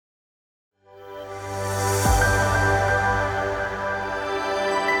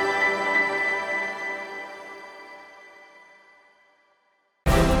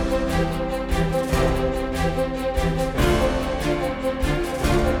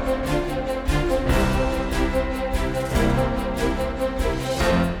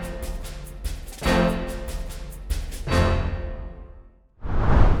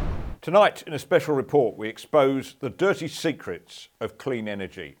Tonight, in a special report, we expose the dirty secrets of clean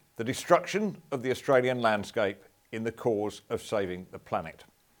energy, the destruction of the Australian landscape in the cause of saving the planet.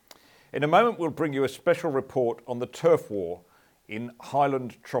 In a moment, we'll bring you a special report on the turf war in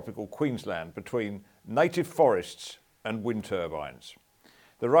highland tropical Queensland between native forests and wind turbines.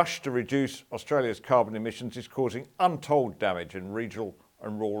 The rush to reduce Australia's carbon emissions is causing untold damage in regional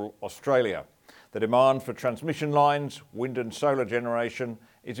and rural Australia. The demand for transmission lines, wind and solar generation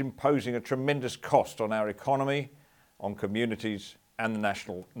is imposing a tremendous cost on our economy, on communities and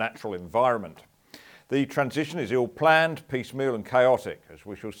the natural environment. The transition is ill-planned, piecemeal and chaotic, as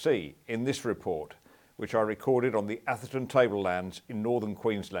we shall see in this report, which I recorded on the Atherton tablelands in northern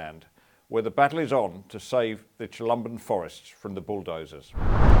Queensland, where the battle is on to save the Chalumbin forests from the bulldozers.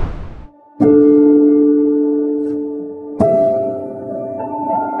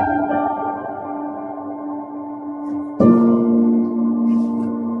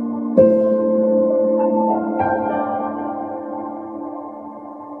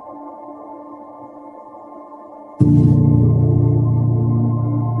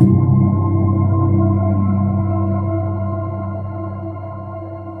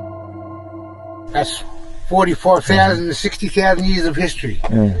 That's 44,000 to 60,000 years of history.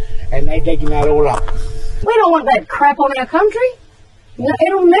 And they're digging that all up. We don't want that crap on our country.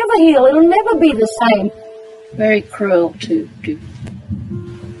 It'll never heal. It'll never be the same. Very cruel to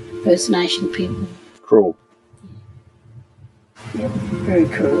First Nation people. Cruel. Yep, very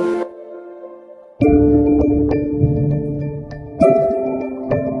cruel.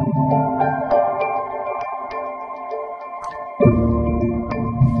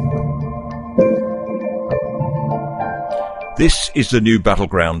 This is the new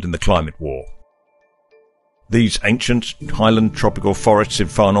battleground in the climate war. These ancient highland tropical forests in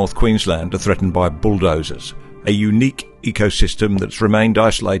far north Queensland are threatened by bulldozers. A unique ecosystem that's remained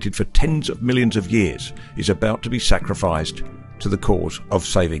isolated for tens of millions of years is about to be sacrificed to the cause of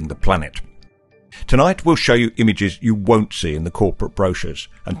saving the planet. Tonight we'll show you images you won't see in the corporate brochures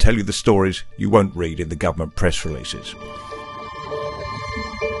and tell you the stories you won't read in the government press releases.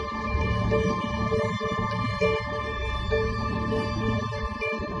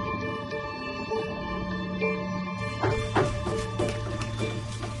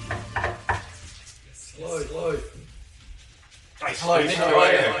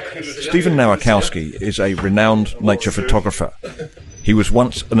 Stephen Nowakowski is a renowned nature photographer. He was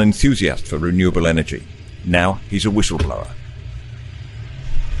once an enthusiast for renewable energy. Now he's a whistleblower.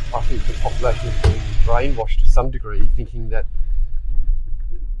 I think the population is being brainwashed to some degree, thinking that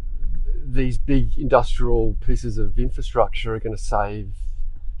these big industrial pieces of infrastructure are going to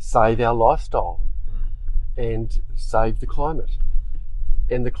save our lifestyle and save the climate.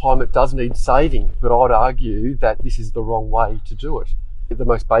 And the climate does need saving, but I'd argue that this is the wrong way to do it. The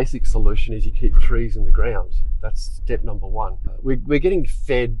most basic solution is you keep trees in the ground. That's step number one. We're getting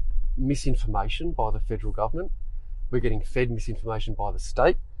fed misinformation by the federal government. We're getting fed misinformation by the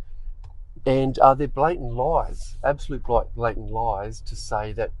state. And they're blatant lies, absolute blatant lies, to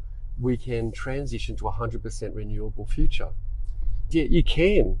say that we can transition to a 100% renewable future. Yeah, you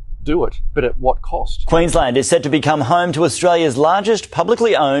can do it, but at what cost? Queensland is set to become home to Australia's largest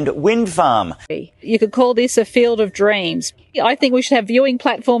publicly owned wind farm. You could call this a field of dreams. I think we should have viewing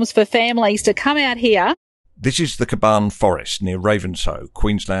platforms for families to come out here. This is the Chalumbin Forest near Ravenshoe,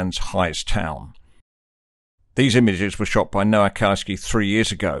 Queensland's highest town. These images were shot by Nowakowski 3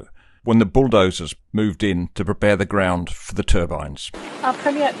 years ago, when the bulldozers moved in to prepare the ground for the turbines.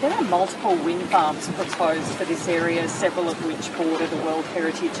 Premier, there are multiple wind farms proposed for this area, several of which border the World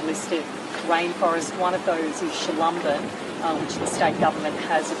Heritage listed rainforest. One of those is Chalumbin, which the state government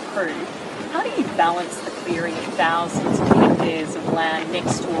has approved. How do you balance the clearing of thousands of hectares of land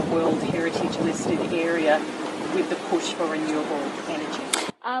next to a World Heritage listed area with the push for renewable energy?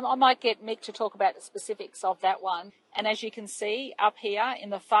 I might get Mick to talk about the specifics of that one. And as you can see, up here in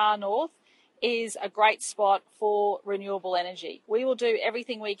the far north is a great spot for renewable energy. We will do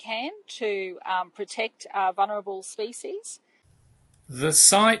everything we can to protect our vulnerable species. The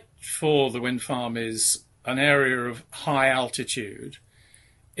site for the wind farm is an area of high altitude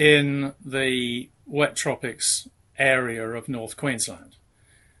in the wet tropics area of North Queensland,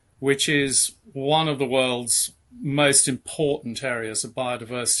 which is one of the world's most important areas of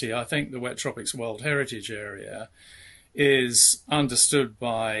biodiversity. I think the Wet Tropics World Heritage Area is understood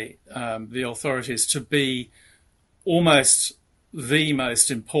by the authorities to be almost the most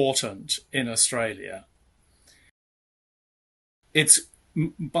important in Australia. It's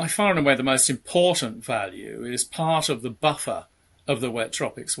by far and away the most important value is part of the buffer of the Wet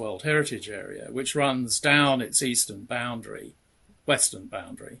Tropics World Heritage Area, which runs down its eastern boundary, western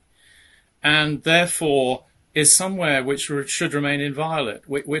boundary, and therefore is somewhere which should remain inviolate.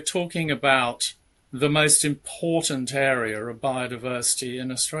 We're talking about the most important area of biodiversity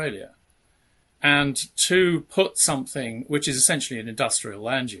in Australia. And to put something which is essentially an industrial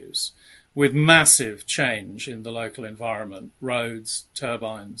land use with massive change in the local environment, roads,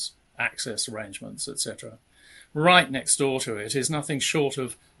 turbines, access arrangements, etc., right next door to it is nothing short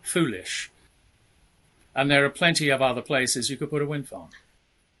of foolish. And there are plenty of other places you could put a wind farm.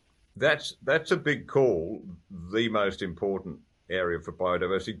 That's a big call, the most important area for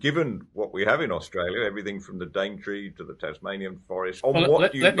biodiversity, given what we have in Australia, everything from the Daintree to the Tasmanian forest.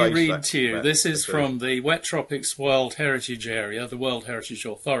 Let me read to you. This is from the Wet Tropics World Heritage Area, the World Heritage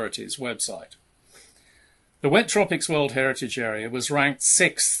Authority's website. The Wet Tropics World Heritage Area was ranked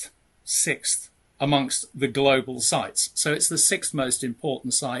sixth amongst the global sites. So it's the sixth most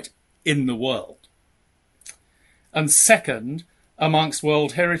important site in the world. And second amongst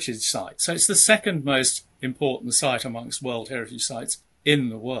World Heritage sites. So it's the second most important site amongst World Heritage sites in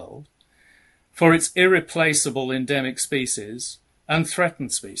the world for its irreplaceable endemic species and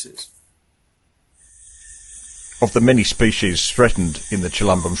threatened species. Of the many species threatened in the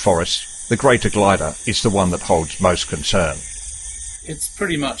Chalumbin forest, the greater glider is the one that holds most concern. It's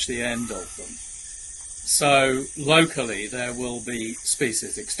pretty much the end of them. So locally there will be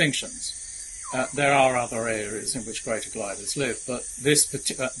species extinctions. There are other areas in which greater gliders live, but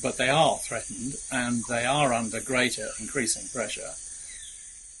they are threatened and they are under greater increasing pressure.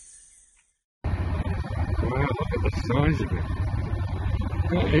 Wow, look at the size of it.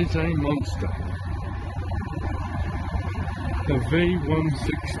 That is a monster. The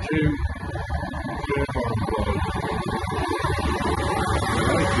V162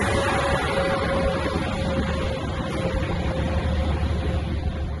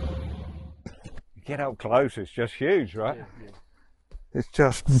 Get up close, it's just huge, right? Yeah. It's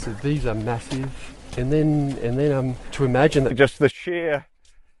just... So these are massive, and then to imagine that... Just the sheer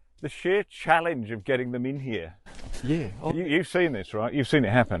challenge of getting them in here. Yeah. You've seen this, right? You've seen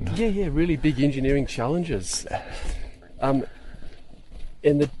it happen. Yeah, really big engineering challenges. And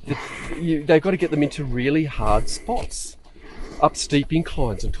they've got to get them into really hard spots, up steep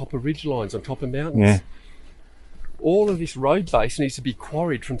inclines, on top of ridge lines, on top of mountains. Yeah. All of this road base needs to be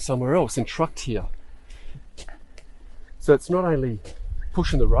quarried from somewhere else and trucked here. So it's not only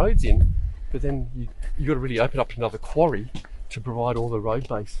pushing the roads in, but then you've got to really open up another quarry to provide all the road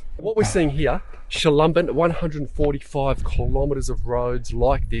base. What we're seeing here, Chalumbin, 145 kilometres of roads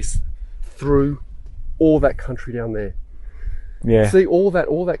like this through all that country down there. Yeah. See all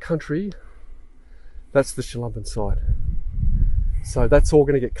that country, that's the Chalumbin side. So that's all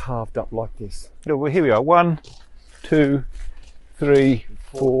going to get carved up like this. Well, here we are. 1, 2, 3,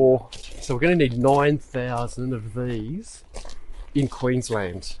 4. So we're going to need 9,000 of these in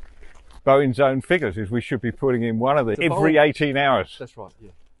Queensland. Bowen's own figures is we should be putting in one of these every 18 hours. That's right,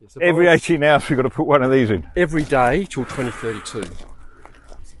 yeah. So every 18 hours we've got to put one of these in. Every day till 2032.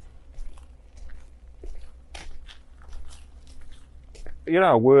 You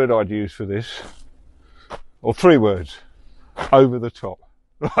know a word I'd use for this? Or 3 words. Over the top.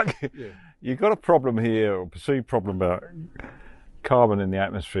 Like, yeah. You've got a problem here, or perceived problem about carbon in the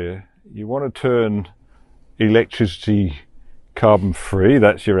atmosphere. You want to turn electricity carbon free,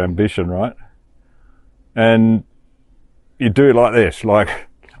 that's your ambition, right? And you do it like this, like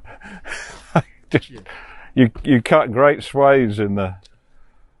just, you cut great swathes in the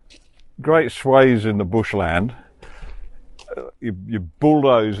bushland. You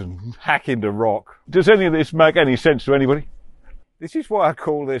bulldoze and hack into rock. Does any of this make any sense to anybody? This is why I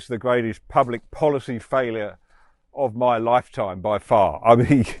call this the greatest public policy failure of my lifetime by far. I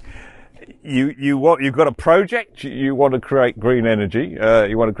mean, you've got a project, you want to create green energy,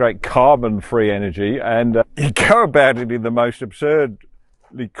 you want to create carbon-free energy, and you go about it in the most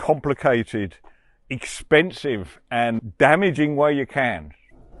absurdly complicated, expensive, and damaging way you can.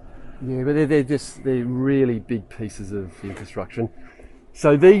 Yeah, but they're really big pieces of infrastructure.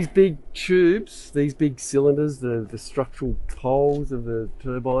 So these big tubes, these big cylinders, the structural poles of the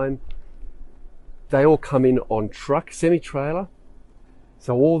turbine, they all come in on truck, semi-trailer.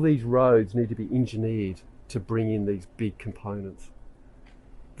 So all these roads need to be engineered to bring in these big components.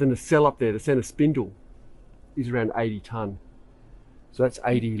 Then the cell up there, the centre spindle, is around 80 tonne. So that's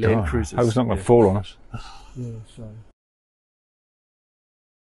 80 Land Cruisers. I hope it's not going to fall on us. Yeah, so...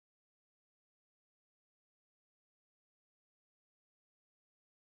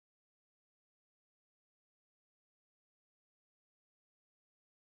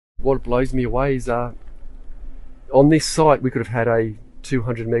 What blows me away is on this site we could have had a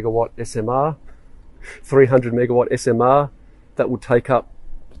 200 megawatt SMR, 300 megawatt SMR that would take up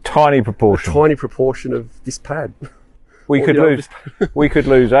tiny proportion. Tiny proportion of this pad. We could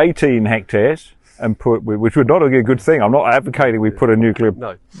lose 18 hectares and put, which would not be a good thing. I'm not advocating we put a nuclear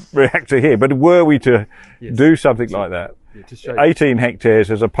reactor here, but were we to do something like that, 18 hectares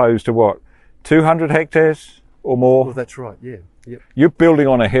as opposed to what, 200 hectares or more? Well, that's right. Yeah. Yep. You're building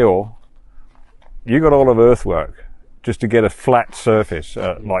on a hill. You got a lot of earthwork just to get a flat surface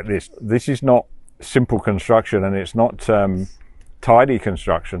like this. This is not simple construction, and it's not tidy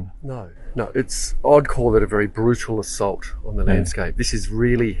construction. No, I'd call it a very brutal assault on the landscape. This is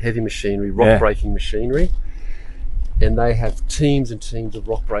really heavy machinery, rock-breaking machinery, and they have teams and teams of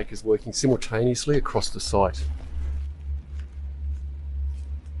rock breakers working simultaneously across the site.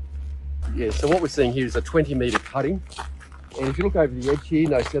 Yeah, so what we're seeing here is a 20-metre cutting, and if you look over the edge here,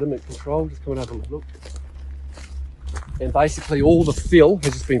 no sediment control, just come and have a look. And basically all the fill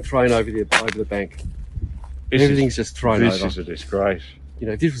has just been thrown over the bank. Everything's just thrown over. This is a disgrace. You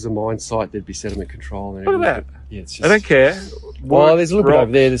know, if this was a mine site, there'd be sediment control. And look at that. Yeah, it's just, I don't care. Well, there's a little bit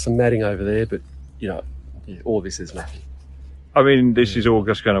over there. There's some matting over there, but you know, all this is nothing. I mean, this is all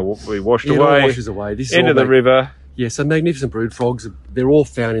just going to be washed away. It all washes away. This is into the river. Yeah, so magnificent brood frogs. They're all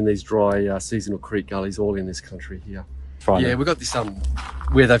found in these dry seasonal creek gullies, all in this country here. Fine. Yeah, we've got this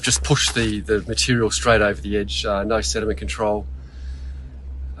where they've just pushed the material straight over the edge. No sediment control.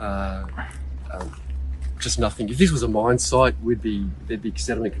 Just nothing. If this was a mine site, there'd be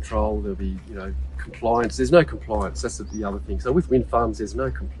sediment control. There'd be compliance. There's no compliance. That's the other thing. So with wind farms, there's no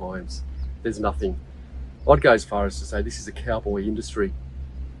compliance. There's nothing. I'd go as far as to say this is a cowboy industry.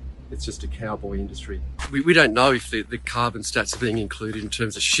 It's just a cowboy industry. We don't know if the carbon stats are being included in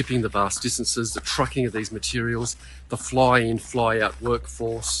terms of shipping the vast distances, the trucking of these materials, the fly-in, fly-out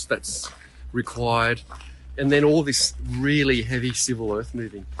workforce that's required, and then all this really heavy civil earth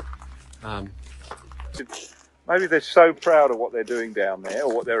moving. Maybe they're so proud of what they're doing down there,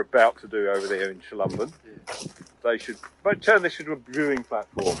 or what they're about to do over there in Chalumbin. They should turn this into a viewing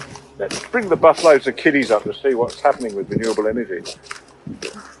platform. Let's bring the busloads of kiddies up to see what's happening with renewable energy.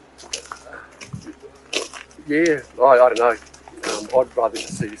 Yeah, I don't know. I'd rather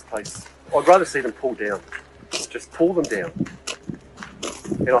just see this place. I'd rather see them pull down. Just pull them down.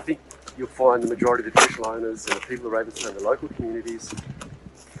 And I think you'll find the majority of the traditional owners and the people of Ravenston, the local communities,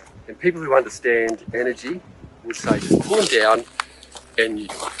 and people who understand energy would say just pull them down and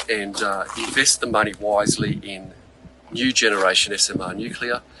invest the money wisely in new generation SMR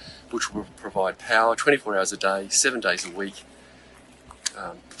nuclear, which will provide power 24 hours a day, 7 days a week.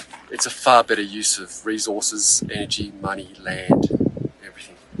 It's a far better use of resources, energy, money, land,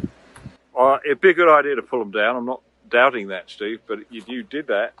 everything. It'd be a good idea to pull them down. I'm not doubting that, Steve, but if you did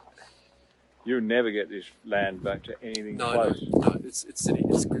that, you'll never get this land back to anything close. No, it's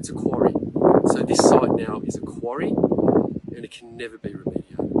a quarry. So this site now is a quarry, and it can never be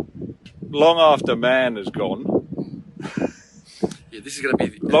remediated. Long after man has gone. Yeah, this is going to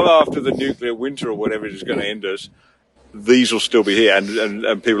be... long after the nuclear winter or whatever is going to end us, these will still be here,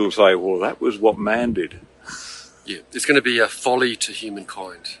 and people will say, well, that was what man did. Yeah, it's going to be a folly to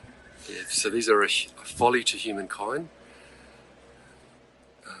humankind. Yeah, so these are a folly to humankind.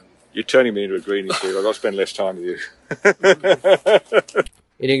 You're turning me into a greenie, Steve. I've got to spend less time with you.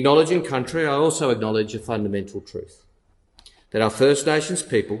 In acknowledging country, I also acknowledge a fundamental truth, that our First Nations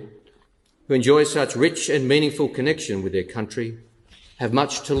people, who enjoy such rich and meaningful connection with their country, have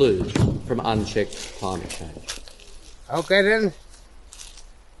much to lose from unchecked climate change. Okay then.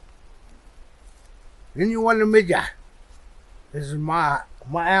 Then you want to media. This is our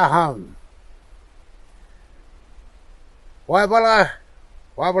home. Waibala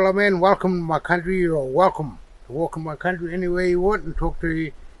man, welcome to my country. You're welcome to walk in my country anywhere you want and talk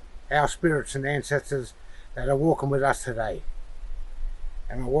to our spirits and ancestors that are walking with us today.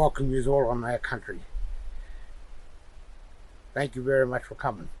 And I welcome you all on our country. Thank you very much for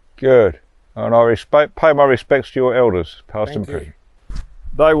coming. Good. And I pay my respects to your elders, past and present.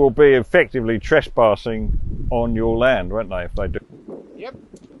 They will be effectively trespassing on your land, won't they, if they do? Yep.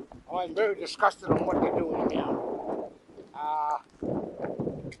 I'm very disgusted on what they're doing now.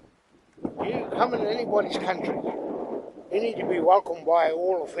 You come in anybody's country, you need to be welcomed by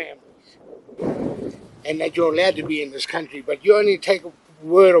all the families. And that you're allowed to be in this country, but you only take a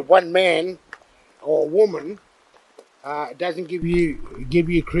word of one man or a woman, it doesn't give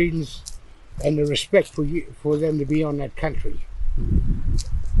you credence and the respect for them to be on that country.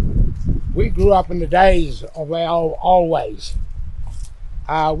 We grew up in the days of our old ways.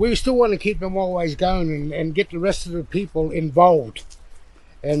 We still want to keep them always going and get the rest of the people involved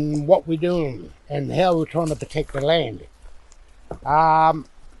in what we're doing and how we're trying to protect the land.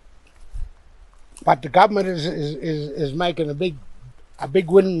 But the government is making a big a big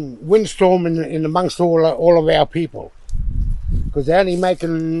windstorm in amongst all of our people, because they're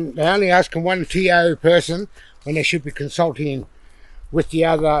only asking one TO person when they should be consulting with the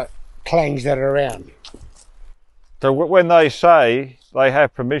other clans that are around. So when they say they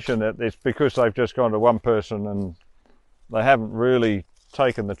have permission, it's because they've just gone to one person and they haven't really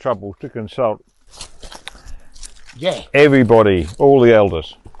taken the trouble to consult everybody, all the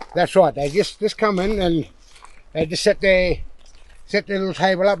elders. That's right. They just come in and they just set their little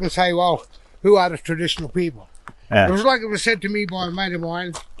table up and say, well, who are the traditional people? Yeah. It was like it was said to me by a mate of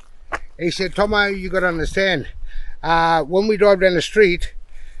mine. He said, Tomo, you got to understand, when we drive down the street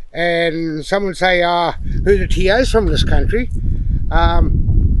and someone say, who the TOs from this country,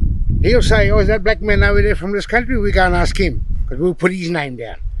 he'll say, oh, is that black man over there from this country? We go and ask him, because we'll put his name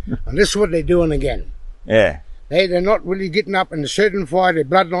down. And this is what they're doing again. Yeah. They're not really getting up and certify their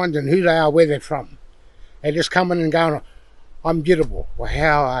bloodlines and who they are, where they're from. They're just coming and going, I'm Jitterbal. Well,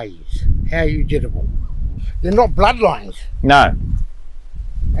 how are you? How are you Jitterbal? They're not bloodlines. No.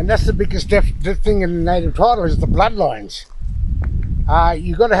 And that's the biggest thing in the native title is the bloodlines.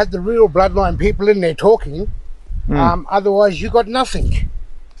 You've got to have the real bloodline people in there talking. Otherwise, you got nothing.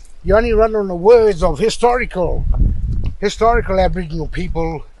 You only run on the words of historical Aboriginal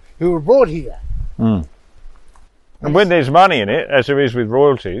people who were brought here. And when there's money in it, as there is with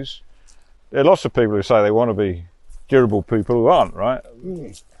royalties, there are lots of people who say they want to be durable people who aren't, right?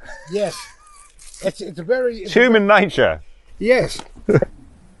 Yes. It's human nature. Yes.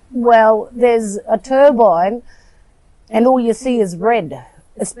 Well, there's a turbine and all you see is red,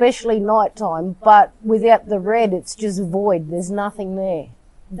 especially nighttime, but without the red it's just void. There's nothing there.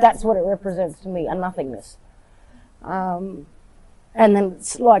 That's what it represents to me, a nothingness. And then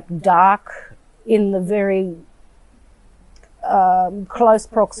it's like dark in the very close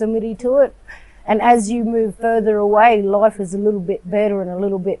proximity to it. And as you move further away, life is a little bit better and a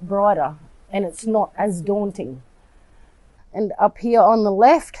little bit brighter, and it's not as daunting. And up here on the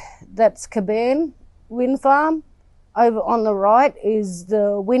left, that's Caban Wind Farm. Over on the right is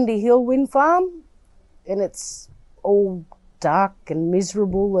the Windy Hill Wind Farm, and it's all dark and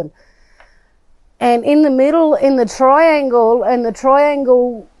miserable. And in the middle, in the triangle, and the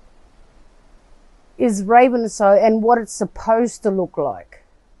triangle is Ravenshoe and what it's supposed to look like.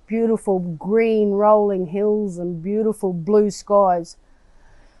 Beautiful green rolling hills and beautiful blue skies.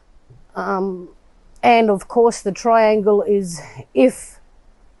 And of course the triangle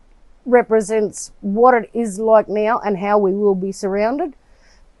represents what it is like now and how we will be surrounded.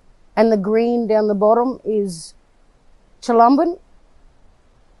 And the green down the bottom is Chalumbin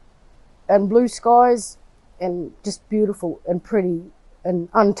and blue skies and just beautiful and pretty and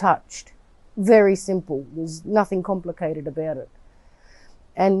untouched. Very simple. There's nothing complicated about it.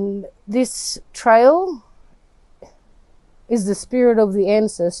 And this trail is the spirit of the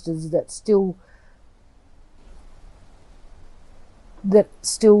ancestors that still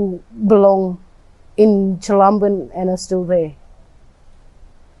belong in Chalumbin and are still there,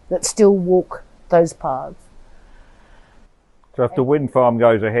 that still walk those paths. So if the wind farm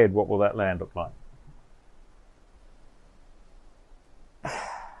goes ahead, what will that land look like?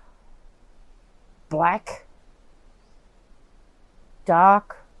 Black,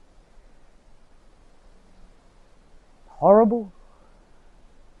 dark, horrible.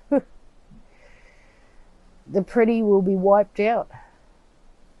 The pretty will be wiped out.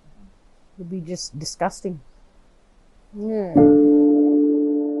 It'll be just disgusting. Yeah.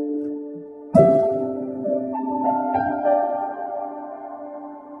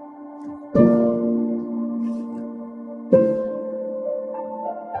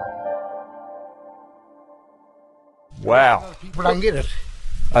 Wow. People don't get it.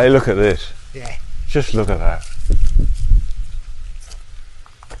 Hey, look at this. Yeah. Just look at that.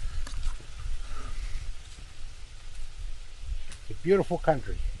 It's a beautiful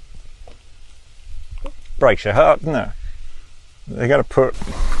country. Breaks your heart, doesn't it? They're going to put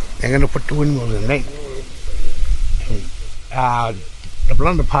the windmills in there. The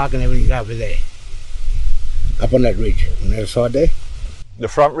Blunder Park and everything over there. Up on that ridge, on the other side there. The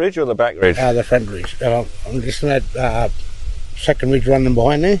front ridge or the back ridge? The front ridge. I'm just on that second ridge running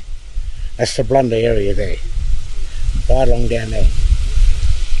behind there. That's the Blunder area there. Right along down there.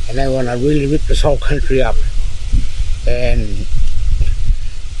 And they want to really rip this whole country up. And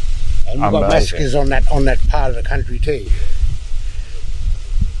we've got massacres on that part of the country too.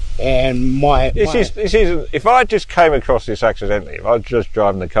 And if I just came across this accidentally, if I was just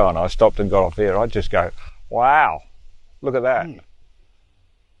driving the car and I stopped and got off here, I'd just go, wow, look at that.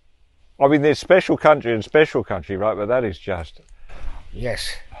 I mean, there's special country and special country, right? But that is just...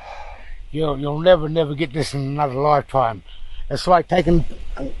 Yes. You'll never get this in another lifetime. It's like taking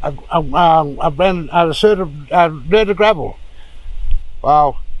a certain dirt of gravel.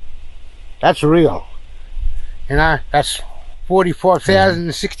 Well, that's real. You know, that's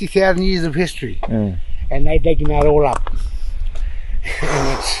 45,000, 60,000 years of history. And they're digging that all up.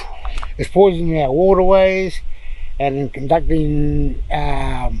 And it's poisoning our waterways and conducting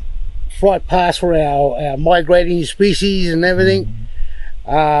flight paths for our migrating species and everything.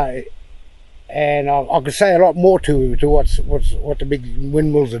 And I could say a lot more to what the big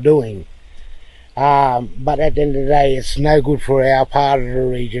windmills are doing. But at the end of the day, it's no good for our part of the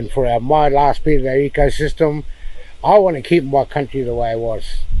region, for my last bit of the ecosystem. I want to keep my country the way it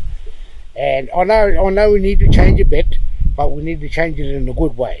was. And I know we need to change a bit, but we need to change it in a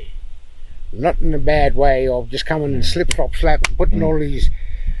good way. Not in a bad way of just coming and slap, and putting all this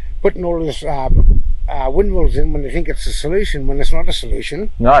windmills in when they think it's a solution, when it's not a solution.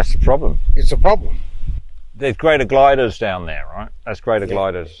 No, it's a problem. It's a problem. There's greater gliders down there, right? That's greater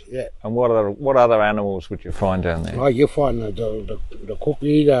gliders. Yeah. And what other animals would you find down there? Oh, you'll find the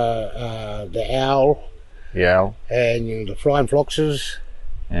cookie, the owl. The owl. And the flying foxes.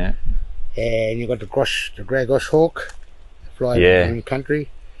 Yeah. And you've got the grey goshawk flying in the country.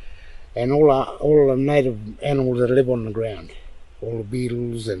 And all the native animals that live on the ground. All the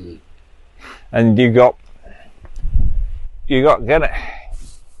beetles and you're gonna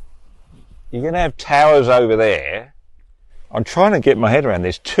have towers over there. I'm trying to get my head around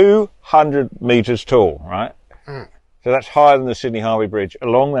this. 200 metres tall, right? So that's higher than the Sydney Harbour Bridge,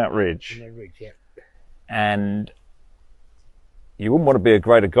 along that ridge. And you wouldn't want to be a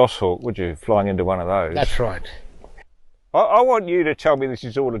greater goshawk, would you, flying into one of those? That's right. I want you to tell me this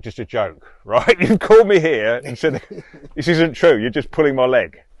is all just a joke, right? You've called me here and said this isn't true. You're just pulling my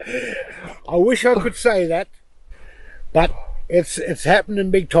leg. I wish I could say that, but it's happening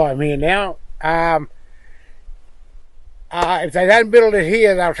big time here now. If they don't build it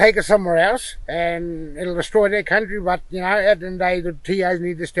here, they'll take it somewhere else, and it'll destroy their country. But at the end of the day, the TAs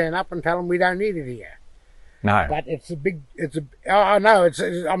need to stand up and tell them we don't need it here. No. But I know.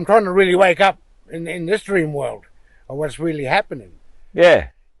 I'm trying to really wake up in this dream world of what's really happening. Yeah.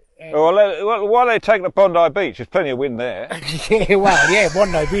 Well, why are they taking the Bondi Beach? There's plenty of wind there.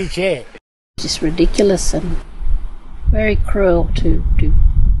 Bondi Beach, yeah. Just ridiculous and very cruel to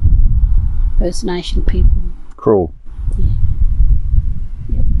First Nation people. Cruel. Yeah.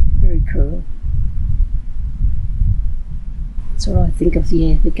 Yep, very cruel. That's what I think of,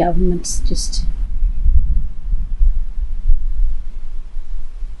 the government's just...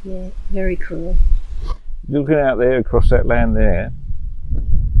 Yeah, very cruel. Looking out there across that land there,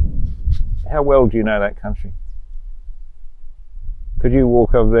 how well do you know that country? Could you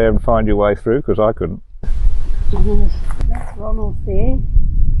walk over there and find your way through? Because I couldn't. That's Ronald there.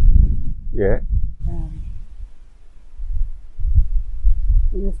 Yeah.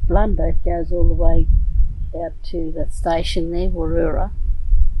 And this Blundo goes all the way out to the station there, Warura,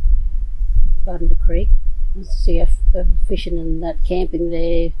 Blunder Creek. I see fishing and that, camping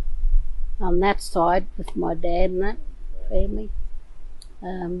there on that side with my dad and that family.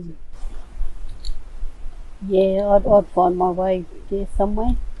 I'd find my way there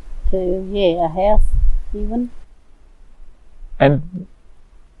somewhere to a house even. And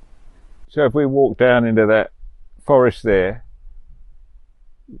so if we walk down into that forest there,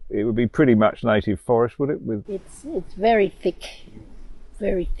 it would be pretty much native forest, would it? It's very thick,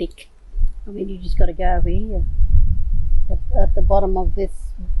 very thick. I mean, you just got to go over here at the bottom of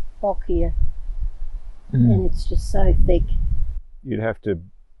this rock here, and it's just so thick. You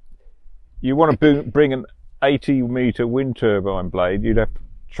want to bring an 80-metre wind turbine blade, you'd have to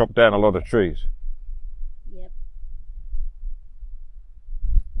chop down a lot of trees. Yep.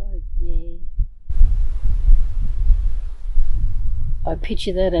 Oh, yeah. I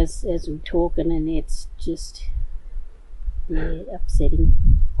picture that as we're talking, and it's just upsetting.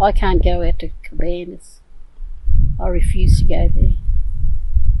 I can't go out to Cabanas. I refuse to go there.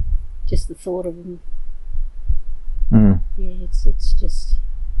 Just the thought of them. Yeah, it's just...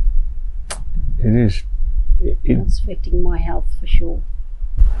 It is. It's affecting my health for sure.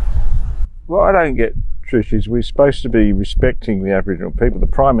 What I don't get, Trish, is we're supposed to be respecting the Aboriginal people. The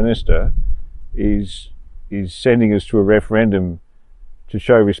Prime Minister is sending us to a referendum to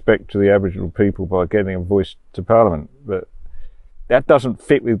show respect to the Aboriginal people by getting a voice to Parliament. But that doesn't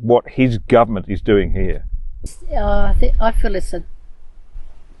fit with what his government is doing here. I feel it's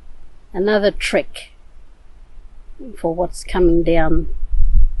another trick for what's coming down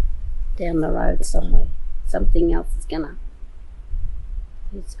the road somewhere. Something else is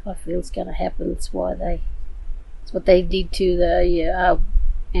I feel it's gonna happen. It's what they did to our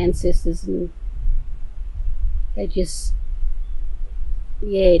ancestors, and they just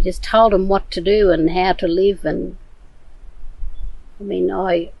yeah, just told them what to do and how to live. And I mean,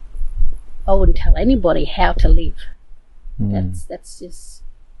 I wouldn't tell anybody how to live. That's just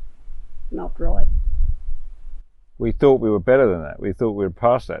not right. We thought we were better than that. We thought we were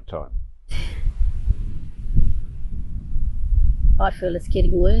past that time. I feel it's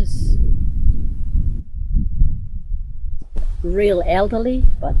getting worse. Real elderly,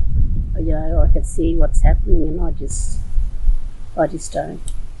 but you know, I can see what's happening, and I just don't.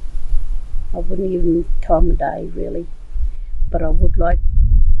 I wouldn't give them time of day really, but I would like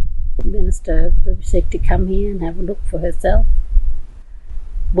Minister Bubsek to come here and have a look for herself.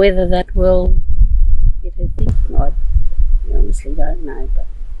 Whether that will get her thinking, I honestly don't know, but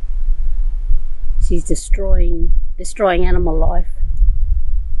she's destroying animal life.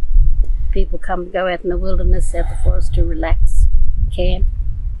 People go out in the wilderness, out the forest to relax, camp,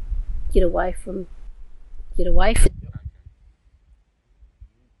 get away from.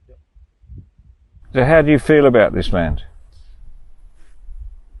 So how do you feel about this land?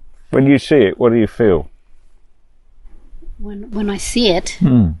 When you see it, what do you feel? When I see it,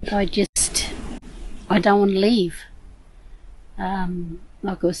 I don't want to leave.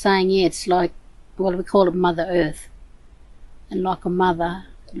 Like I was saying, yeah, it's like, well, we call it Mother Earth, and like a mother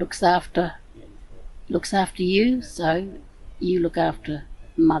looks after you, so you look after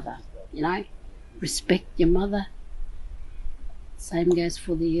mother. You know, respect your mother. Same goes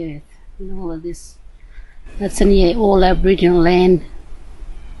for the earth and all of this. That's in all Aboriginal land.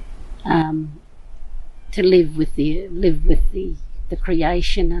 To live with the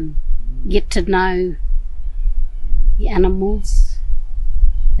creation and get to know the animals.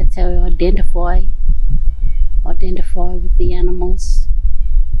 That's how I identify with the animals.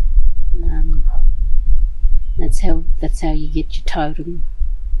 That's how you get your totem.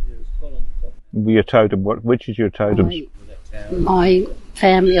 Your totem, which is your totem? My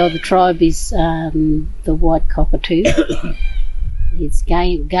family or the tribe is the white cockatoo. It's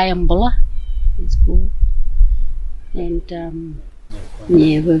Gayambulla, it's called. And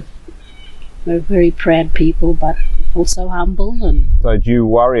yeah, we're very proud people, but also humble. And so do you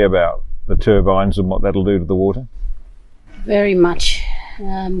worry about the turbines and what that'll do to the water? Very much.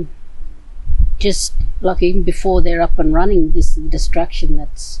 Just like even before they're up and running, this is the destruction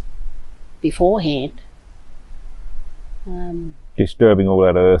that's beforehand. Disturbing all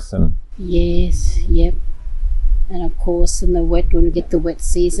that earth and... Yes, yep. And of course when we get the wet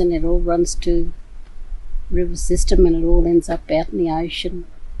season, it all runs to river system and it all ends up out in the ocean.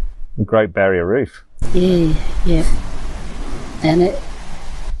 The Great Barrier Reef. Yeah, yeah. And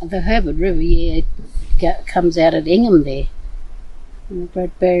the Herbert River, yeah, it comes out at Ingham there. And the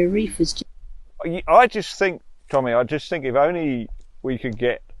Great Barrier Reef is just... I just think, Tommy, if only we could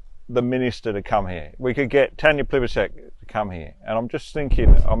get the minister to come here. We could get Tanya Plibersek to come here. And I'm just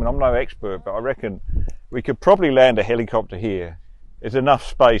thinking, I mean, I'm no expert, but I reckon we could probably land a helicopter here. There's enough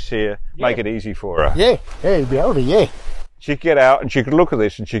space here, make it easy for her. Yeah, you'd be able to, yeah. She'd get out and she could look at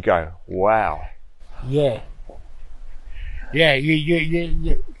this and she'd go, wow. Yeah. Yeah,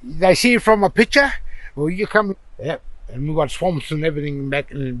 you they see it from a picture, well, you come, yep. And we've got swamps and everything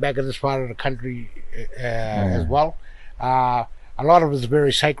back of this part of the country as well. A lot of it's a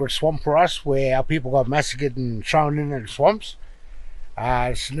very sacred swamp for us, where our people got massacred and thrown in the swamps.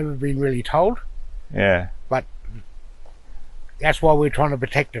 It's never been really told. Yeah. But that's why we're trying to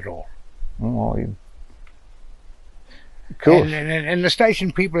protect it all. Oh, of course. And the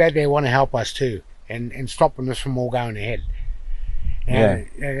station people out there want to help us too, and stopping us from all going ahead. And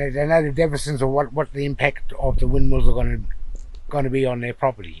they know the deficits of what the impact of the windmills are going to be on their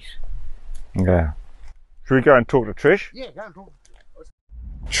properties. Yeah. Should we go and talk to Trish? Yeah, go and talk.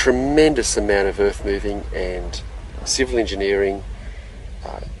 Tremendous amount of earth moving and civil engineering.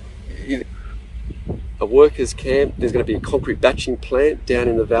 A workers' camp. There's going to be a concrete batching plant down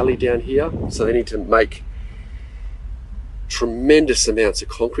in the valley down here, so they need to make tremendous amounts of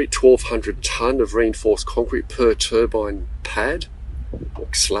concrete, 1,200 tonne of reinforced concrete per turbine pad or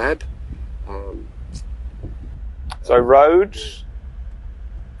slab. So roads,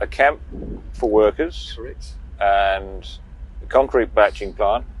 a camp for workers. Correct. And the concrete batching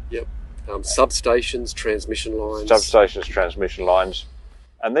plant. Yep. Substations, transmission lines.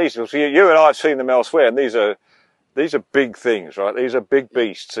 And these, you and I have seen them elsewhere, and these are big things, right? These are big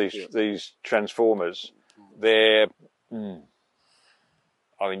beasts. These transformers. They're, I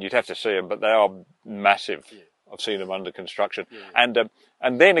mean, you'd have to see them, but they are massive. Yeah. I've seen them under construction, and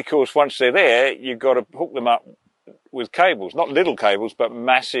then of course once they're there, you've got to hook them up with cables, not little cables, but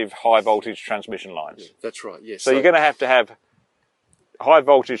massive high voltage transmission lines. Yeah, that's right. Yes. So you're going to have high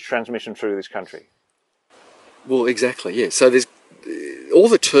voltage transmission through this country. Well, exactly. Yeah. So there's all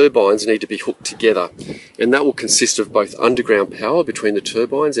the turbines need to be hooked together, and that will consist of both underground power between the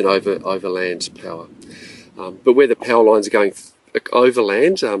turbines and overland power. But where the power lines are going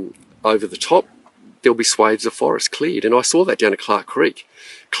overland, over the top, there'll be swathes of forest cleared. And I saw that down at Clark Creek.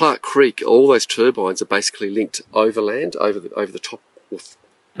 Clark Creek, all those turbines are basically linked overland, over the top,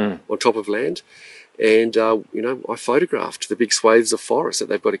 on top of land. And, I photographed the big swathes of forest that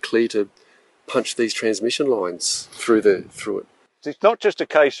they've got to clear to punch these transmission lines through it. It's not just a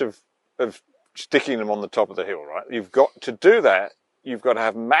case of sticking them on the top of the hill, right? You've got to do that. You've got to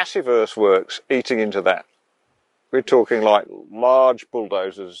have massive earthworks eating into that. We're talking like large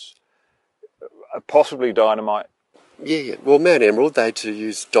bulldozers, possibly dynamite. Yeah. Well, Mount Emerald, they had to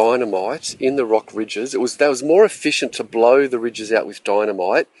use dynamite in the rock ridges. That was more efficient to blow the ridges out with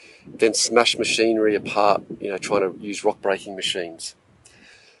dynamite than smash machinery apart, trying to use rock breaking machines.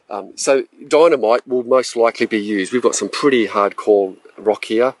 So dynamite will most likely be used. We've got some pretty hardcore rock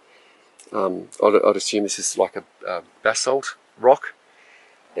here. I'd assume this is like a basalt rock.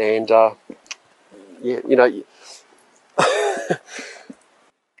 And,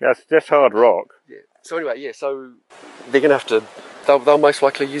 That's hard rock. Yeah. So anyway, so they're going to have to, they'll most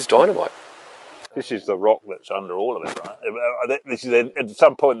likely use dynamite. This is the rock that's under all of it, right? This is at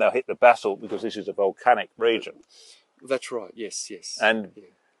some point they'll hit the basalt because this is a volcanic region. That's right. Yes. And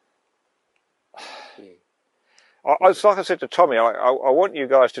it's like I said to Tommy, I want you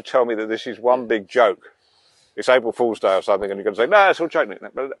guys to tell me that this is one big joke. It's April Fool's Day or something, and you're going to say, no, it's all joking.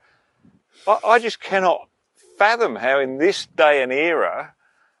 But I just cannot fathom how in this day and era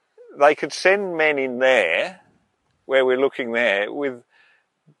they could send men in there, where we're looking there, with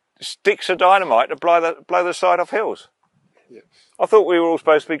sticks of dynamite to blow the side off hills. Yeah. I thought we were all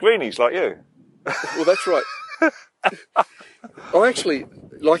supposed to be greenies like you. Well, that's right. I actually,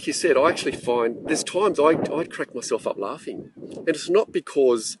 like you said, I find there's times I'd crack myself up laughing. And it's not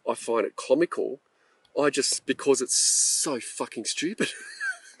because I find it comical, because it's so fucking stupid.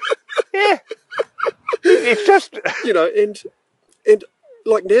 Yeah. It's just... and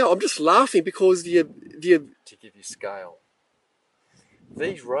like now I'm just laughing because to give you scale,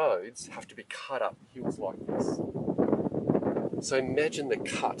 these roads have to be cut up hills like this. So imagine the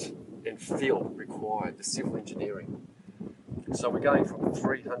cut and fill required, the civil engineering. So we're going from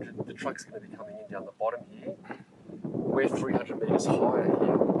 300, the truck's going to be coming in down the bottom here. We're 300 metres higher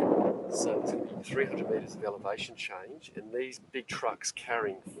here. So there's going to be 300 metres of elevation change, and these big trucks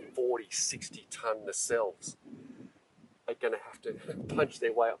carrying 40, 60 tonne nacelles are going to have to punch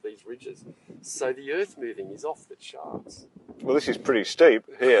their way up these ridges. So the earth moving is off the charts. Well, this is pretty steep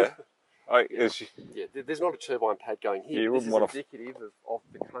here. There's not a turbine pad going here. You this wouldn't is indicative of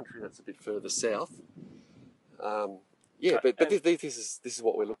the country that's a bit further south. But this is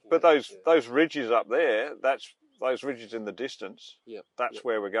what we're looking at. But those ridges up there, those ridges in the distance. That's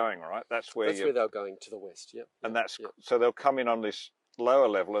where we're going, right? That's where they're going to the west. So they'll come in on this lower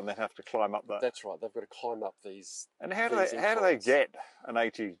level and then have to climb up that. That's right. They've got to climb up these. And how do they get an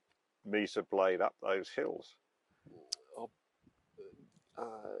 80-metre blade up those hills?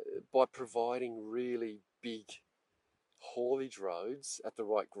 By providing really big haulage roads at the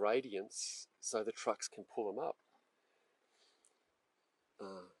right gradients so the trucks can pull them up.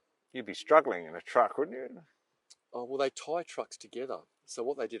 You'd be struggling in a truck, wouldn't you? Oh, well, they tie trucks together. So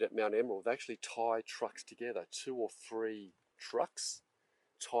what they did at Mount Emerald, they actually tie trucks together, 2 or 3 trucks,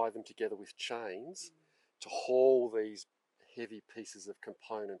 tie them together with chains to haul these heavy pieces of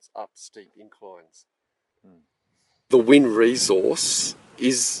components up steep inclines. The wind resource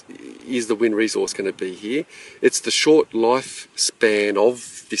is the wind resource going to be here? It's the short lifespan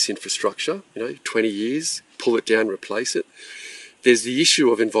of this infrastructure, 20 years, pull it down, replace it. There's the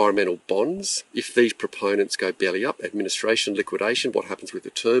issue of environmental bonds. If these proponents go belly up, administration, liquidation, what happens with the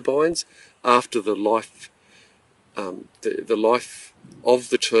turbines? After the life the life of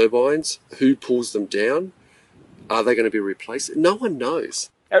the turbines, who pulls them down? Are they going to be replaced? No one knows.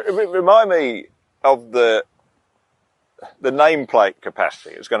 Remind me of the nameplate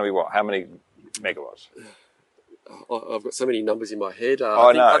capacity. It's going to be what? How many megawatts? I've got so many numbers in my head.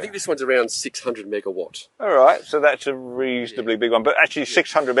 I think this one's around 600 megawatt. All right, so that's a reasonably big one. But actually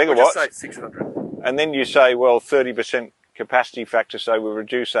 600 megawatts. We'll just say 600. And then you say, well, 30% capacity factor, so we'll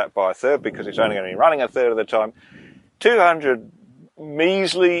reduce that by a third because it's only going to be running a third of the time. 200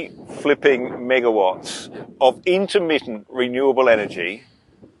 measly flipping megawatts of intermittent renewable energy.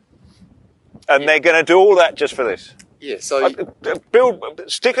 And they're going to do all that just for this. Yeah, so...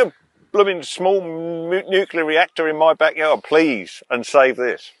 Stick a blooming small nuclear reactor in my backyard, please, and save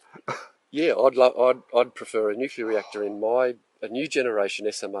this. Yeah, I'd prefer a nuclear reactor in a new generation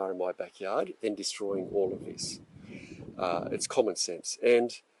SMR in my backyard than destroying all of this. It's common sense.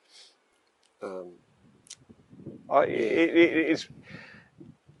 And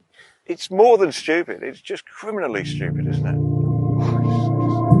it's more than stupid. It's just criminally stupid, isn't it?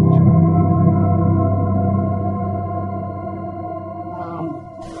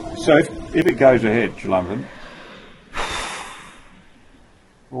 So if it goes ahead, Chalumbin,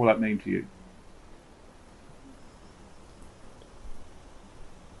 what will that mean to you?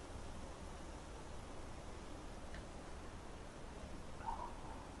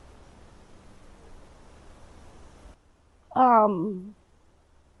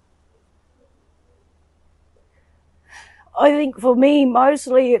 I think for me,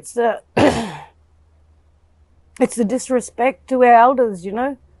 mostly it's the it's the disrespect to our elders, you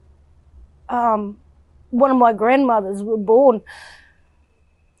know. One of my grandmothers were born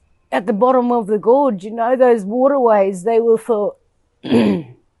at the bottom of the gorge, you know, those waterways, they were for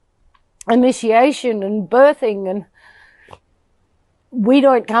initiation and birthing, and we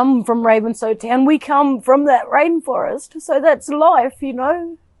don't come from Ravenshoe Town, we come from that rainforest, so that's life, you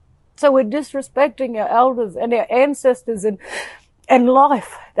know. So we're disrespecting our elders and our ancestors and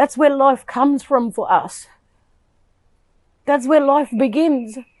life. That's where life comes from for us. That's where life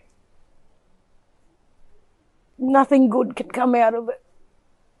begins. Nothing good can come out of it.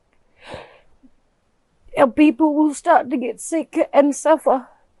 Our people will start to get sick and suffer.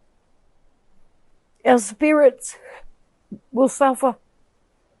 Our spirits will suffer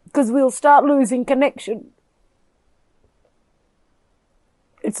because we'll start losing connection.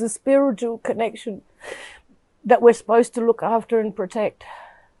 It's a spiritual connection that we're supposed to look after and protect.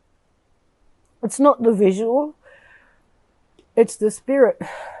 It's not the visual, it's the spirit.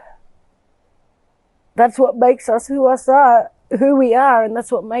 That's what makes us who we are, and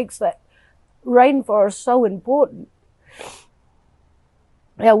that's what makes that rainforest so important.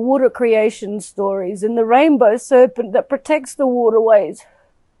 Our water creation stories and the rainbow serpent that protects the waterways.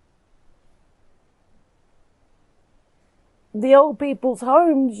 The old people's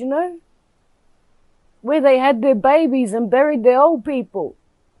homes, you know, where they had their babies and buried their old people,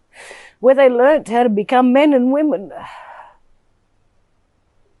 where they learnt how to become men and women.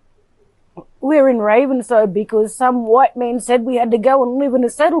 We're in Ravenshoe because some white man said we had to go and live in a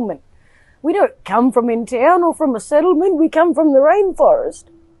settlement. We don't come from in town or from a settlement, we come from the rainforest.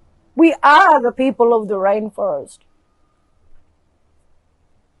 We are the people of the rainforest.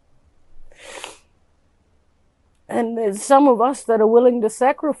 And there's some of us that are willing to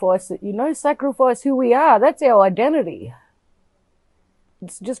sacrifice it, you know, sacrifice who we are. That's our identity.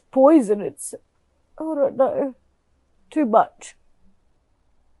 It's just poison. It's, I don't know, too much.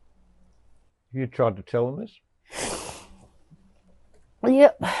 You tried to tell them this?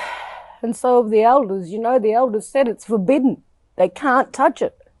 Yep. And so have the elders. You know, the elders said it's forbidden. They can't touch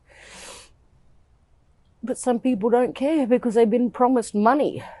it. But some people don't care because they've been promised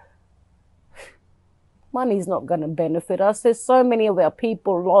money. Money's not going to benefit us. There's so many of our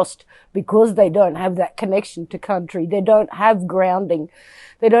people lost because they don't have that connection to country. They don't have grounding.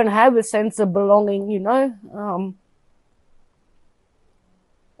 They don't have a sense of belonging, you know.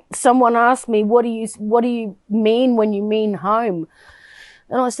 Someone asked me, what do you mean when you mean home?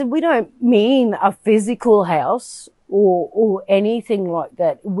 And I said, we don't mean a physical house or anything like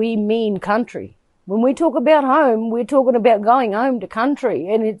that. We mean country. When we talk about home, we're talking about going home to country.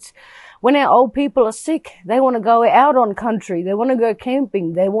 And it's when our old people are sick, they want to go out on country. They want to go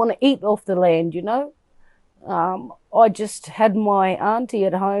camping. They want to eat off the land, you know. I just had my auntie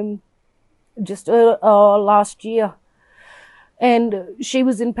at home just last year. And she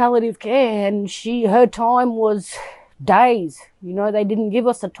was in palliative care, and her time was days. You know, they didn't give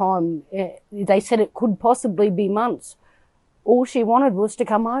us a time. They said it could possibly be months. All she wanted was to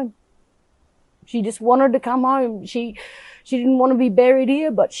come home. She just wanted to come home. She didn't want to be buried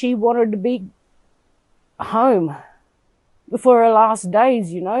here, but she wanted to be home for her last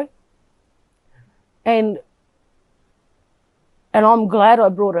days, you know. And I'm glad I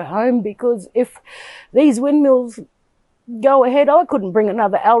brought her home, because if these windmills go ahead, I couldn't bring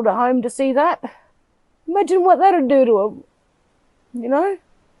another elder home to see that. Imagine what that'd do to them, you know?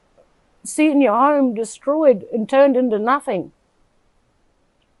 Seeing your home destroyed and turned into nothing.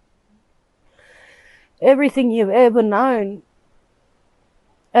 Everything you've ever known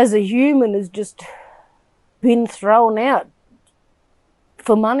as a human has just been thrown out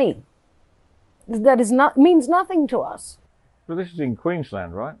for money. That means nothing to us. Well, this is in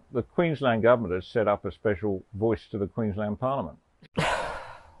Queensland, right? The Queensland government has set up a special voice to the Queensland Parliament.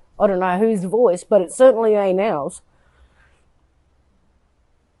 I don't know whose voice, but it certainly ain't ours.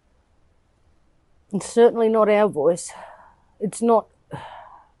 It's certainly not our voice. It's not.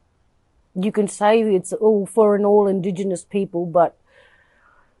 You can say it's all for an all indigenous people, but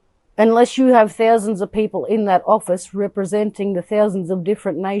unless you have thousands of people in that office representing the thousands of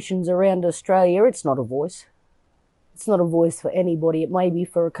different nations around Australia, it's not a voice. It's not a voice for anybody. It may be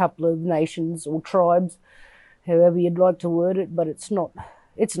for a couple of nations or tribes, however you'd like to word it, but it's not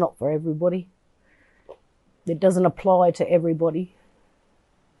for everybody. It doesn't apply to everybody.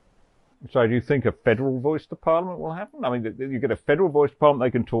 So do you think a federal voice to Parliament will happen? I mean, you get a federal voice to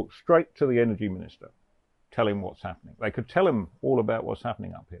Parliament, they can talk straight to the Energy Minister, tell him what's happening. They could tell him all about what's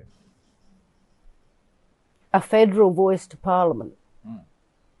happening up here. A federal voice to Parliament.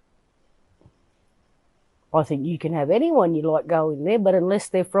 I think you can have anyone you like go in there, but unless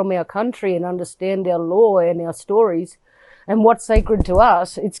they're from our country and understand our law and our stories and what's sacred to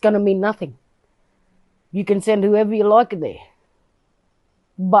us, it's going to mean nothing. You can send whoever you like in there.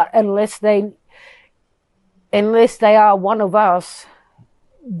 But unless they are one of us,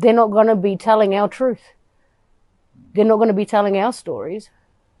 they're not going to be telling our truth. They're not going to be telling our stories.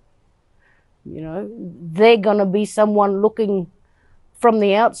 You know, they're going to be someone looking from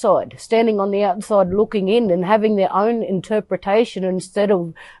the outside, standing on the outside looking in and having their own interpretation instead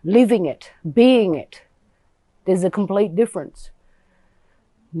of living it, being it. There's a complete difference.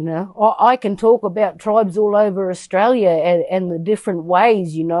 You know, I can talk about tribes all over Australia and the different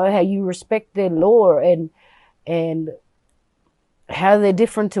ways, you know, how you respect their law and how they're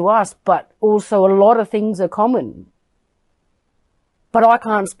different to us, but also a lot of things are common. But I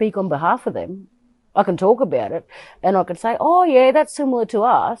can't speak on behalf of them. I can talk about it and I can say, oh yeah, that's similar to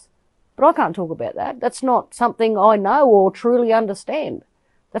us, but I can't talk about that. That's not something I know or truly understand.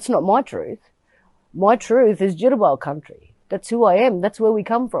 That's not my truth. My truth is Jitterbug country. That's who I am. That's where we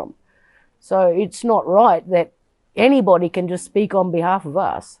come from. So it's not right that anybody can just speak on behalf of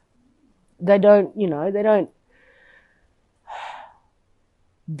us. They don't, you know, they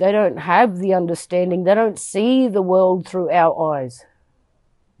don't have the understanding. They don't see the world through our eyes.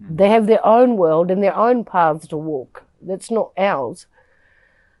 They have their own world and their own paths to walk. That's not ours.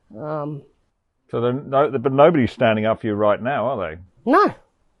 But nobody's standing up for you right now, are they? No.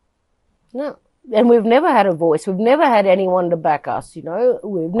 And we've never had a voice. We've never had anyone to back us, you know.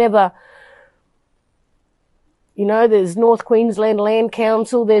 We've never, you know, there's North Queensland Land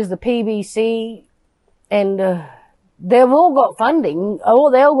Council, there's the PBC, and they've all got funding,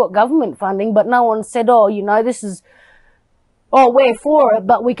 or they all got government funding, but no one said, oh, you know, this is, oh, we're for it,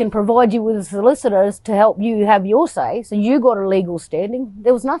 but we can provide you with solicitors to help you have your say, so you got a legal standing.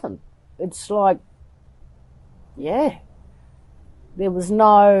 There was nothing. It's like, yeah, there was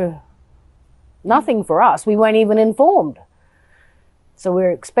nothing for us. We weren't even informed. So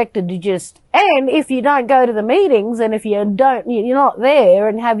we're expected to just, and if you don't go to the meetings and if you're not there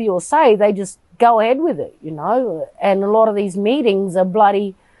and have your say, they just go ahead with it, you know. And a lot of these meetings are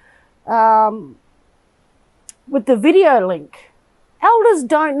bloody, with the video link. Elders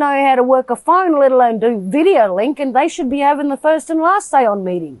don't know how to work a phone, let alone do video link, and they should be having the first and last say on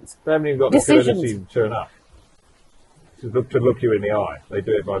meetings. They haven't even got the courtesy to turn up, to look you in the eye. They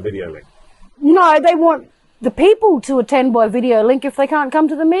do it by video link. No, they want the people to attend by video link if they can't come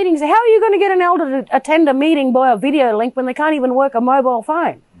to the meetings. How are you going to get an elder to attend a meeting by a video link when they can't even work a mobile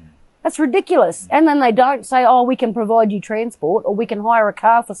phone? That's ridiculous. And then they don't say, oh, we can provide you transport or we can hire a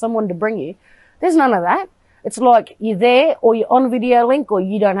car for someone to bring you. There's none of that. It's like you're there or you're on video link or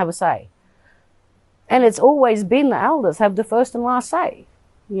you don't have a say. And it's always been the elders have the first and last say,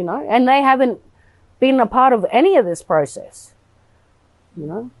 you know, and they haven't been a part of any of this process, you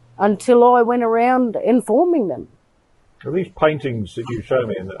know, until I went around informing them. Are these paintings that you show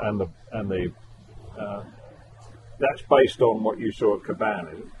me that's based on what you saw at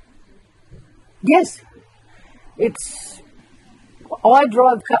Caban, is it? Yes. I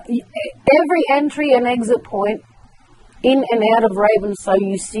drive every entry and exit point in and out of Raven, so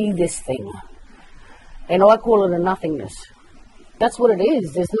you see this thing. And I call it a nothingness. That's what it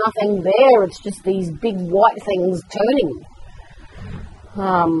is. There's nothing there. It's just these big white things turning.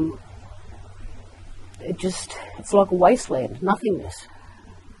 It's like a wasteland, nothingness.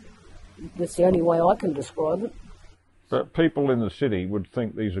 That's the only way I can describe it. But people in the city would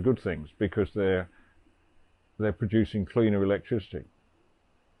think these are good things because they're producing cleaner electricity.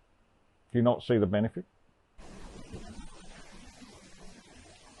 Do you not see the benefit?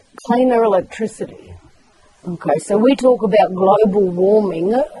 Cleaner electricity. Okay, so we talk about global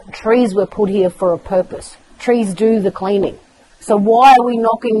warming. Trees were put here for a purpose. Trees do the cleaning. So why are we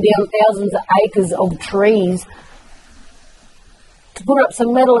knocking down thousands of acres of trees to put up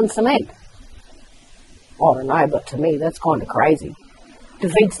some metal and cement? I don't know, but to me that's kind of crazy.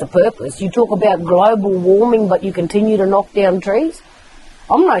 Defeats the purpose. You talk about global warming, but you continue to knock down trees?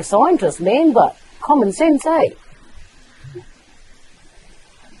 I'm no scientist, man, but common sense, eh?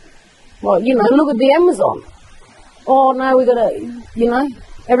 Well, you know, look at the Amazon. Oh, no, we got to, you know,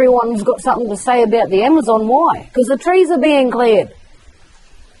 everyone's got something to say about the Amazon. Why? Because the trees are being cleared.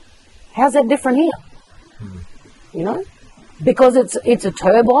 How's that different here? You know? Because it's a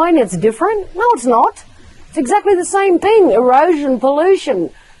turbine, it's different? No, it's not. It's exactly the same thing. Erosion, pollution,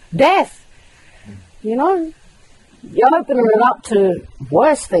 death. You know? You're opening it up to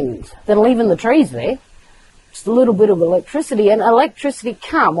worse things than leaving the trees there. Just a little bit of electricity. And electricity,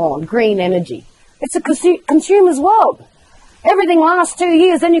 come on, green energy. It's a consumer's world. Everything lasts 2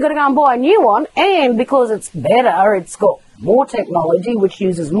 years, then you've got to go and buy a new one. And because it's better, it's got more technology, which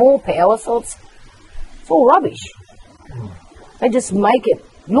uses more power, so it's all rubbish. They just make it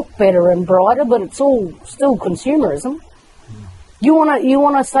look better and brighter, but it's all still consumerism. You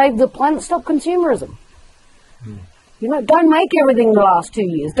wanna save the planet? Stop consumerism. You know, don't make everything last 2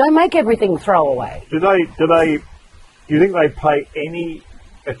 years. Don't make everything throwaway. Do you think they pay any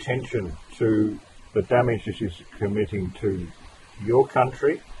attention to the damage this is committing to your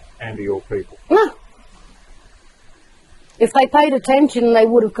country and to your people? No. If they paid attention, they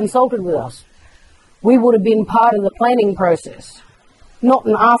would have consulted with us. We would have been part of the planning process. Not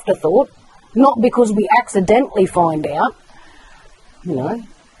an afterthought. Not because we accidentally find out. You know,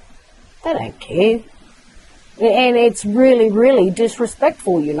 they don't care. And it's really, really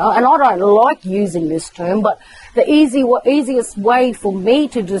disrespectful, you know. And I don't like using this term, but the easiest way for me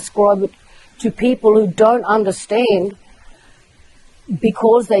to describe it to people who don't understand,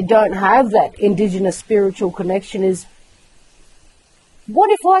 because they don't have that indigenous spiritual connection, is what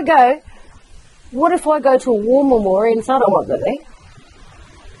if I go to a war memorial and say I don't want to go there?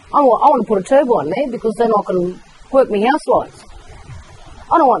 I want to put a turbine there because they're not going to work me house lights.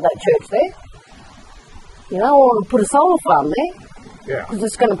 I don't want that church there. You know, I want to put a solar farm there because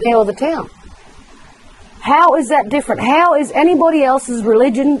it's going to power the town. How is that different? How is anybody else's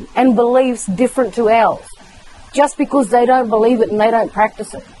religion and beliefs different to ours? Just because they don't believe it and they don't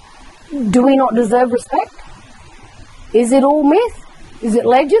practice it. Do we not deserve respect? Is it all myth? Is it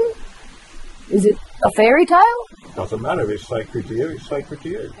legend? Is it a fairy tale? Doesn't matter. If it's sacred to you, it's sacred to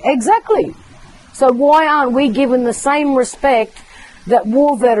you. Exactly. So why aren't we given the same respect that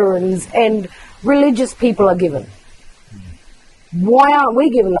war veterans and religious people are given? Why aren't we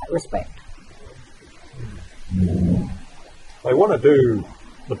given that respect? They want to do,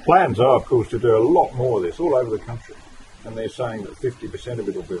 the plans are, of course, to do a lot more of this all over the country. And they're saying that 50% of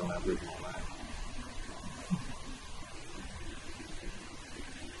it will be on Aboriginal land.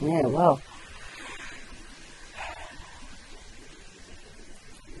 Yeah, well.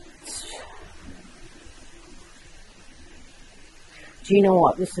 Do you know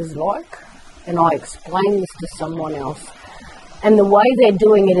what this is like? And I explained this to someone else. And the way they're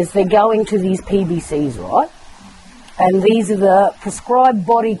doing it is they're going to these PBCs, right? And these are the prescribed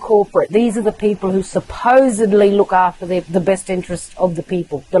body corporate. These are the people who supposedly look after the best interests of the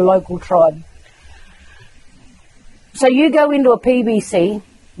people, the local tribe. So you go into a PBC,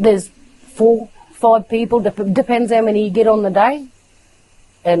 there's 4, 5 people, depends how many you get on the day,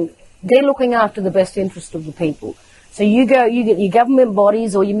 and they're looking after the best interest of the people. So you get your government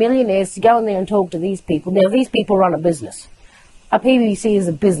bodies or your millionaires to go in there and talk to these people. Now, these people run a business. A PBC is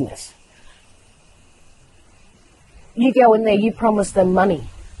a business. You go in there, you promise them money.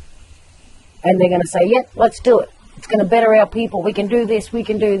 And they're going to say, yep, let's do it. It's going to better our people. We can do this, we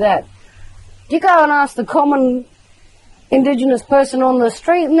can do that. You go and ask the common indigenous person on the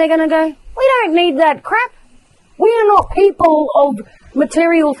street and they're going to go, we don't need that crap. We are not people of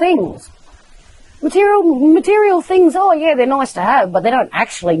material things. Material things, oh yeah, they're nice to have, but they don't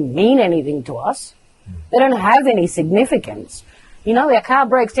actually mean anything to us. They don't have any significance. You know, our car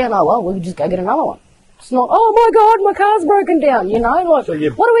breaks down, oh well, we'll just go get another one. It's not, oh my God, my car's broken down, you know, like, so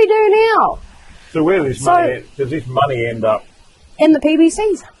what do we do now? So where does this money end up? In the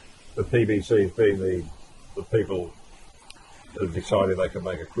PBCs. The PBCs being the people that have decided they can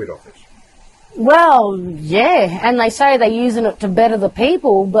make a quid off this. Well, yeah, and they say they're using it to better the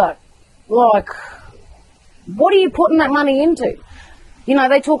people, but, like, what are you putting that money into? You know,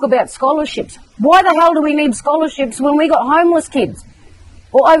 they talk about scholarships. Why the hell do we need scholarships when we got homeless kids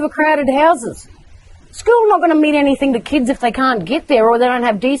or overcrowded houses? School not going to mean anything to kids if they can't get there or they don't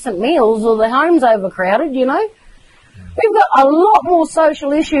have decent meals or their home's overcrowded, you know. We've got a lot more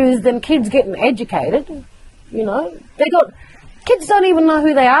social issues than kids getting educated, you know. Kids don't even know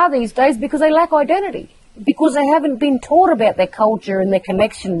who they are these days because they lack identity, because they haven't been taught about their culture and their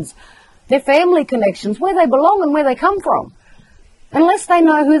connections, their family connections, where they belong and where they come from. Unless they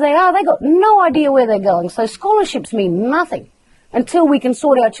know who they are, they got no idea where they're going. So scholarships mean nothing. until we can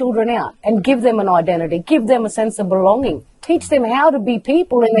sort our children out and give them an identity, give them a sense of belonging, teach them how to be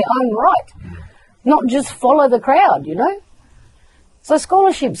people in their own right, not just follow the crowd, you know. So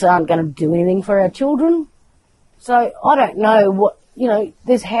scholarships aren't going to do anything for our children. So I don't know what, you know,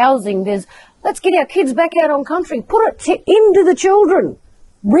 there's housing, let's get our kids back out on country, put it into the children.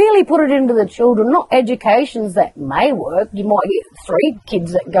 Really put it into the children, not educations that may work. You might get 3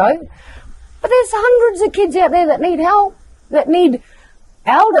 kids that go. But there's hundreds of kids out there that need help, that need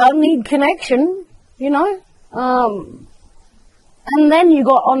connection, you know. And then you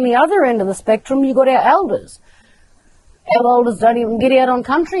got on the other end of the spectrum, you got our elders. Our elders don't even get out on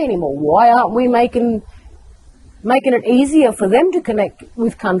country anymore. Why aren't we making it easier for them to connect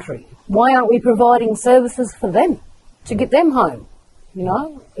with country? Why aren't we providing services for them to get them home? You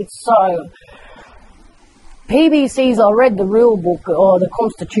know, it's so... PBCs, I read the rule book or the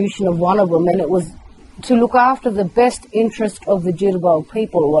constitution of one of them, and it was to look after the best interest of the Jilabo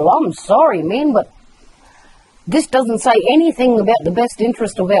people. Well, I'm sorry, man, but this doesn't say anything about the best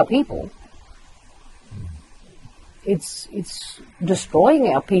interest of our people. It's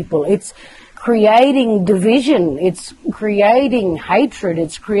destroying our people. It's creating division. It's creating hatred.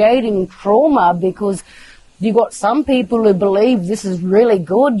 It's creating trauma, because you got some people who believe this is really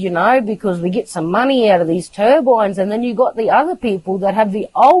good, you know, because we get some money out of these turbines, and then you got the other people that have the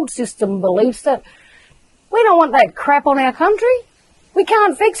old system beliefs that we don't want that crap on our country. We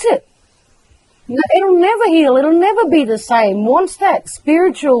can't fix it. It'll never heal. It'll never be the same. Once that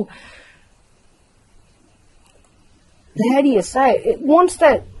spiritual, how do you say it? Once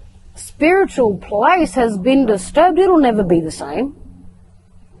that spiritual place has been disturbed, it'll never be the same.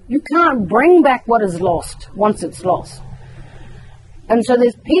 You can't bring back what is lost once it's lost. And so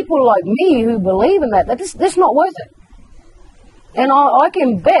there's people like me who believe in that this is not worth it. And I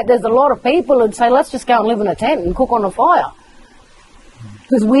can bet there's a lot of people who'd say, let's just go and live in a tent and cook on a fire.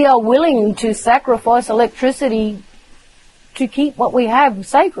 Because we are willing to sacrifice electricity to keep what we have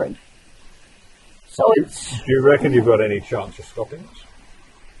sacred. So it's... Do you reckon you've got any chance of stopping this?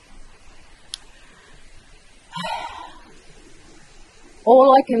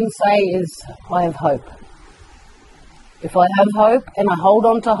 All I can say is I have hope. If I have hope and I hold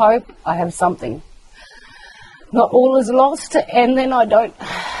on to hope, I have something. Not all is lost, and then I don't.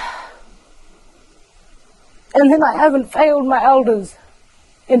 And then I haven't failed my elders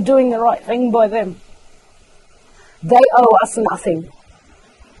in doing the right thing by them. They owe us nothing.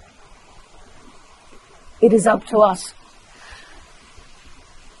 It is up to us.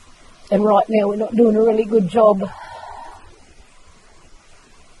 And right now we're not doing a really good job.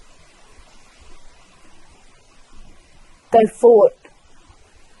 They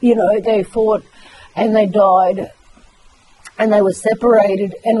fought, and they died, and they were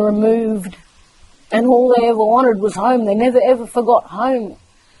separated and removed, and all they ever wanted was home. They never ever forgot home.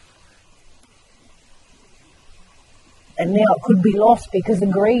 And now it could be lost because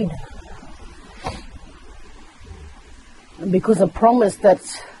of greed. And because of promise that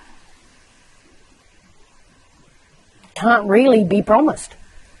can't really be promised.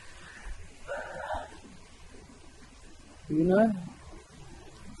 You know,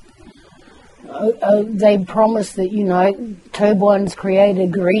 they promise that, you know, turbines create a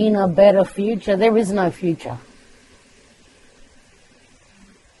greener, better future. There is no future.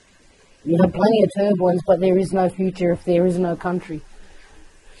 You have plenty of turbines, but there is no future if there is no country.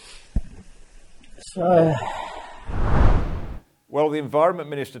 So... Well, the Environment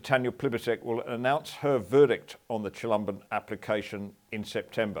Minister, Tanya Plibersek, will announce her verdict on the Chalumbin application in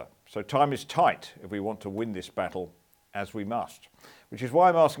September. So time is tight if we want to win this battle, as we must, which is why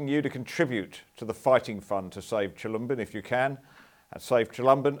I'm asking you to contribute to the fighting fund to save Chalumbin if you can, and save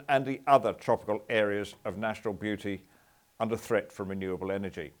Chalumbin and the other tropical areas of national beauty under threat from renewable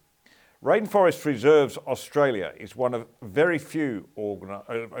energy. Rainforest Reserves Australia is one of very few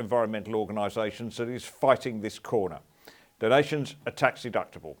environmental organisations that is fighting this corner. Donations are tax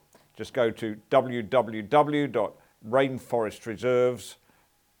deductible. Just go to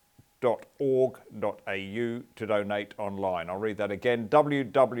www.rainforestreserves.org.au to donate online. I'll read that again,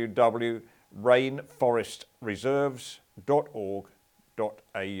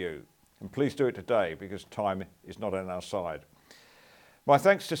 www.rainforestreserves.org.au. And please do it today because time is not on our side. My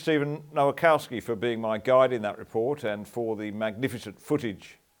thanks to Stephen Nowakowski for being my guide in that report and for the magnificent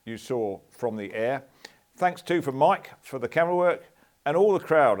footage you saw from the air. Thanks too for Mike for the camera work and all the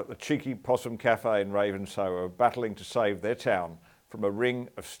crowd at the Cheeky Possum Cafe in Ravenshoe who are battling to save their town from a ring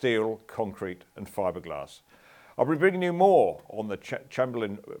of steel, concrete and fiberglass. I'll be bringing you more on the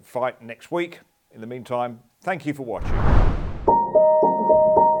Chamberlain fight next week. In the meantime, thank you for watching.